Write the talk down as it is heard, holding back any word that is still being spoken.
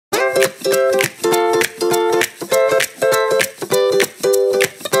Let's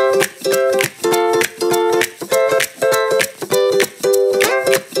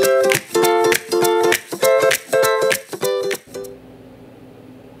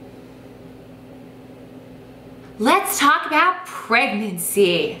talk about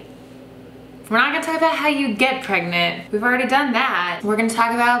pregnancy. We're not gonna talk about how you get pregnant. We've already done that. We're gonna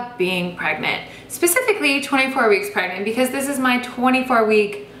talk about being pregnant. Specifically 24 weeks pregnant, because this is my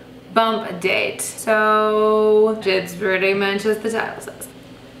 24-week bump date. So it's pretty much as the title says.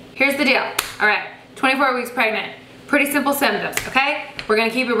 Here's the deal. All right, 24 weeks pregnant. Pretty simple symptoms, okay? We're gonna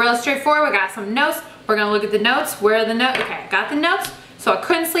keep it real straightforward. We got some notes. We're gonna look at the notes. Where are the notes? Okay, I got the notes. So I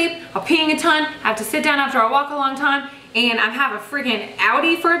couldn't sleep, I'm peeing a ton, I have to sit down after I walk a long time, and I have a freaking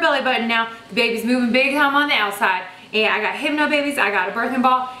outie for a belly button now. The baby's moving big time on the outside, and I got Hypnobabies, I got a birthing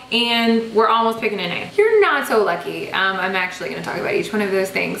ball, and we're almost picking a name. You're not so lucky. I'm actually gonna talk about each one of those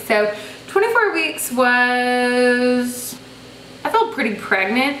things. So 24 weeks was, I felt pretty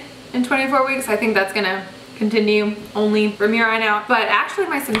pregnant in 24 weeks. I think that's gonna continue only from here on out. But actually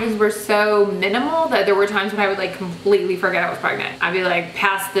my symptoms were so minimal that there were times when I would like completely forget I was pregnant. I'd be like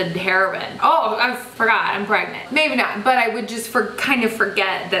past the heroin. Oh, I forgot I'm pregnant. Maybe not, but I would just kind of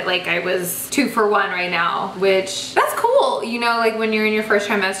forget that like I was 2 for 1 right now, which that's cool. You know, like when you're in your first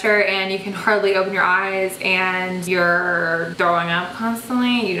trimester and you can hardly open your eyes and you're throwing up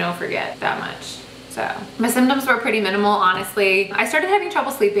constantly, you don't forget that much. So my symptoms were pretty minimal, honestly. I started having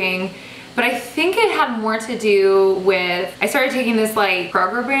trouble sleeping, but I think it had more to do with, I started taking this like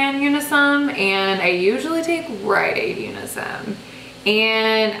Kroger brand Unisum, and I usually take Rite Aid Unisum.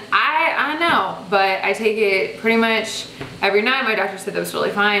 And I know, but I take it pretty much every night. My doctor said that was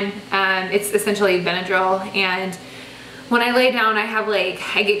really fine. It's essentially Benadryl, and when I lay down, I have like,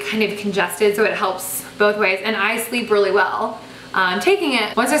 I get kind of congested, so it helps both ways, and I sleep really well. Taking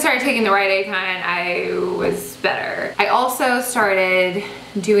it, once I started taking the Rite Aid kind, I was better. I also started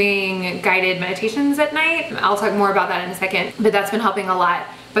doing guided meditations at night. I'll talk more about that in a second, but that's been helping a lot.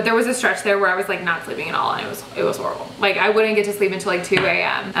 But there was a stretch there where I was like not sleeping at all, and it was horrible. Like I wouldn't get to sleep until like 2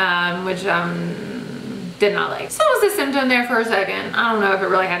 a.m., which did not like. So it was a symptom there for a second. I don't know if it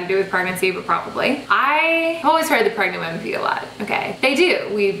really had to do with pregnancy, but probably. I've always heard that pregnant women pee a lot. Okay, they do,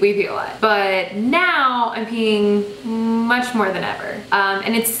 we pee a lot. But now I'm peeing much more than ever.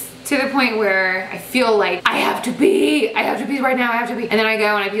 And it's to the point where I feel like I have to pee right now, I have to pee. And then I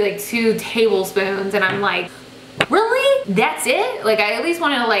go and I pee like 2 tablespoons, and I'm like, really? That's it? Like I at least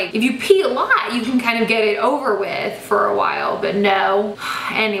want to, like, if you pee a lot, you can kind of get it over with for a while, but no.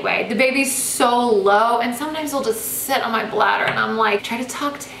 Anyway, the baby's so low, and sometimes he'll just sit on my bladder, and I'm like, try to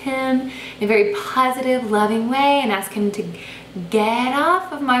talk to him in a very positive, loving way and ask him to get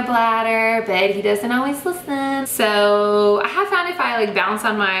off of my bladder, but he doesn't always listen. So I have found if I like bounce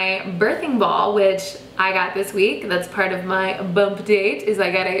on my birthing ball, which I got this week, that's part of my bump date, is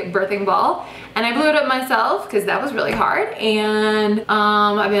I got a birthing ball, and I blew it up myself because that was really hard. And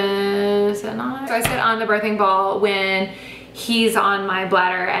I've been sitting on it. So I sit on the birthing ball when he's on my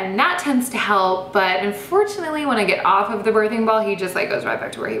bladder, and that tends to help. But unfortunately, when I get off of the birthing ball, he just like goes right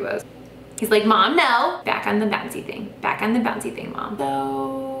back to where he was. He's like, Mom, no. Back on the bouncy thing. Back on the bouncy thing, Mom.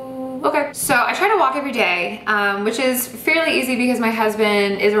 So, okay. So I try to walk every day, which is fairly easy because my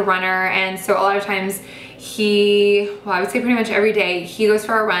husband is a runner. And so a lot of times well, I would say pretty much every day he goes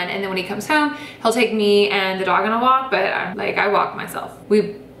for a run. And then when he comes home, he'll take me and the dog on a walk, but I walk myself.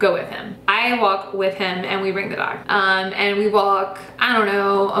 We go with him. I walk with him and we bring the dog. And we walk, I don't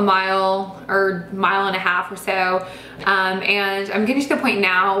know, a mile or mile and a half or so. And I'm getting to the point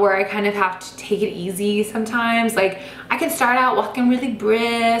now where I kind of have to take it easy sometimes. Like I can start out walking really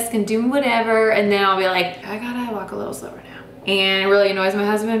brisk and doing whatever, and then I'll be like, I gotta walk a little slower now. And it really annoys my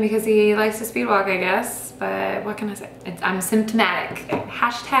husband because he likes to speed walk, I guess, but what can I say? I'm symptomatic.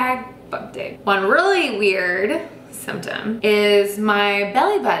 Hashtag bump date. One really weird symptom is my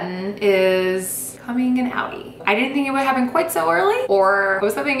belly button is becoming an outie. I didn't think it would happen quite so early, or I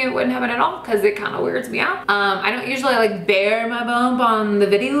was hoping it wouldn't happen at all because it kind of weirds me out. I don't usually like bare my bump on the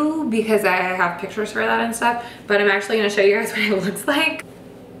video because I have pictures for that and stuff, but I'm actually going to show you guys what it looks like.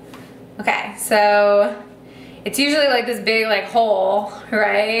 Okay, so it's usually like this big like hole,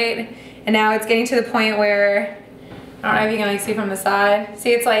 right? And now it's getting to the point where, I don't know if you can like see from the side.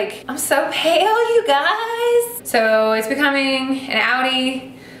 See, it's like, I'm so pale, you guys. So it's becoming an outie.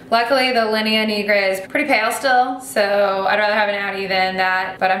 Luckily, the linea nigra is pretty pale still, so I'd rather have an outie than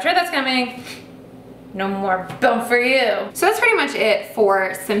that, but I'm sure that's coming. No more bump for you. So that's pretty much it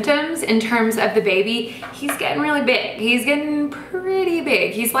for symptoms. In terms of the baby, he's getting really big. He's getting pretty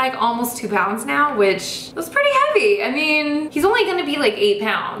big. He's like almost 2 pounds now, which was pretty heavy. I mean, he's only gonna be like 8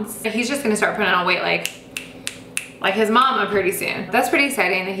 pounds. He's just gonna start putting on weight like his mama pretty soon. That's pretty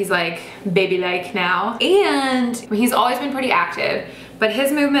exciting that he's like baby-like now. And he's always been pretty active, but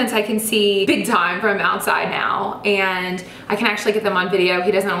his movements I can see big time from outside now, and I can actually get them on video.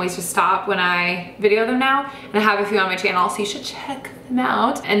 He doesn't always just stop when I video them now, and I have a few on my channel, so you should check them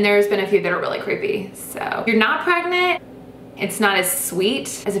out. And there's been a few that are really creepy. So if you're not pregnant, it's not as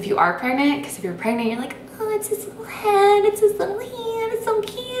sweet as if you are pregnant, because if you're pregnant, you're like, oh, it's his little head, it's his little hand, it's so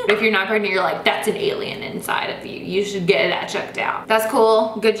cute. But if you're not pregnant, you're like, that's an alien inside of you. You should get that checked out. That's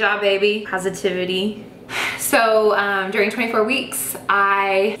cool. Good job, baby. Positivity. So during 24 weeks,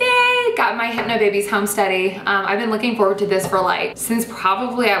 I got my Hypnobabies home study. I've been looking forward to this for like, since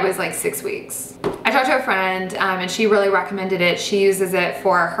probably I was like 6 weeks. I talked to a friend and she really recommended it. She uses it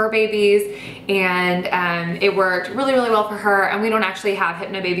for her babies, and it worked really, really well for her. And we don't actually have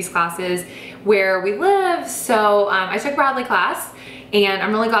Hypnobabies classes where we live. So I took Bradley class, and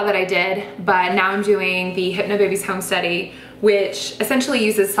I'm really glad that I did. But now I'm doing the Hypnobabies home study, which essentially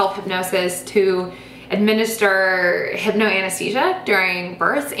uses self-hypnosis to administer hypnoanesthesia during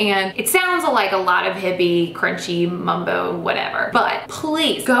birth. And it sounds like a lot of hippie, crunchy, mumbo, whatever. But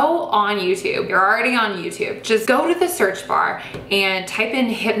please go on YouTube. You're already on YouTube. Just go to the search bar and type in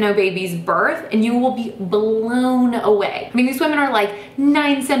Hypnobabies birth, and you will be blown away. I mean, these women are like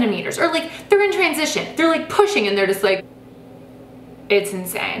 9 centimeters, or like they're in transition. They're like pushing, and they're just like, it's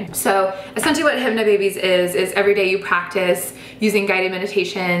insane. So essentially what Hypnobabies is every day you practice using guided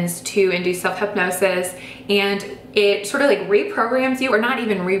meditations to induce self-hypnosis, and it sort of like reprograms you, or not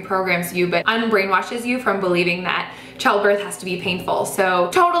even reprograms you, but unbrainwashes you from believing that childbirth has to be painful. So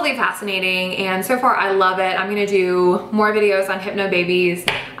totally fascinating, and so far I love it. I'm gonna do more videos on Hypnobabies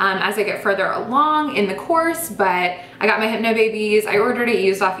as I get further along in the course, but I got my Hypnobabies. I ordered it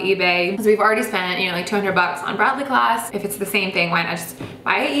used off eBay because we've already spent, you know, like 200 bucks on Bradley class. If it's the same thing, why not just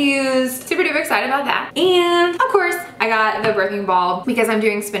buy it used? Super duper excited about that. And of course, I got the birthing ball because I'm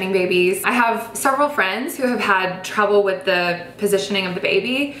doing spinning babies. I have several friends who have had trouble with the positioning of the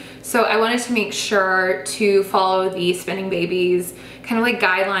baby, so I wanted to make sure to follow the spinning babies kind of like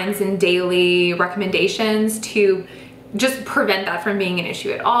guidelines and daily recommendations to just prevent that from being an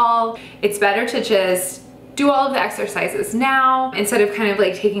issue at all. It's better to just do all of the exercises now instead of kind of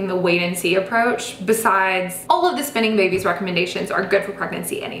like taking the wait and see approach. Besides, all of the spinning babies recommendations are good for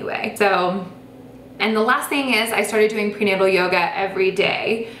pregnancy anyway. So, and the last thing is I started doing prenatal yoga every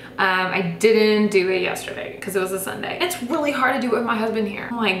day. I didn't do it yesterday because it was a Sunday. It's really hard to do it with my husband here.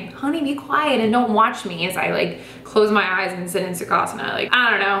 I'm like, honey, be quiet and don't watch me as I like close my eyes and sit in Sukhasana. Like,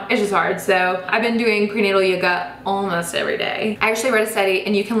 I don't know, it's just hard. So I've been doing prenatal yoga almost every day. I actually read a study,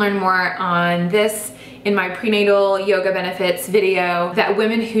 and you can learn more on this in my prenatal yoga benefits video, that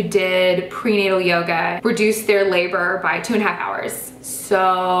women who did prenatal yoga reduced their labor by 2.5 hours.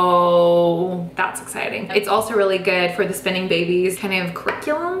 So that's exciting. It's also really good for the spinning babies kind of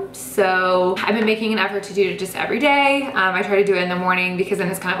curriculum. So I've been making an effort to do it just every day. I try to do it in the morning because then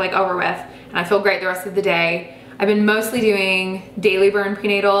it's kind of like over with and I feel great the rest of the day. I've been mostly doing Daily Burn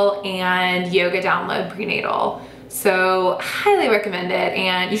prenatal and yoga download prenatal. So highly recommend it,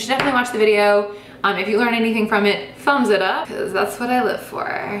 and you should definitely watch the video. If you learn anything from it, thumbs it up, because that's what I live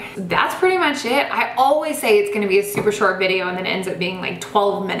for. That's pretty much it. I always say it's gonna be a super short video and then it ends up being like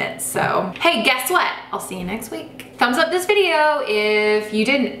 12 minutes. So, hey, guess what? I'll see you next week. Thumbs up this video if you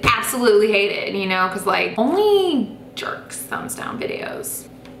didn't absolutely hate it, you know, because like only jerks thumbs down videos.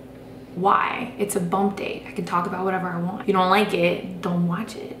 Why? It's a bump date. I can talk about whatever I want. If you don't like it, don't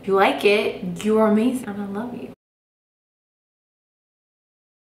watch it. If you like it, you're amazing and I love you.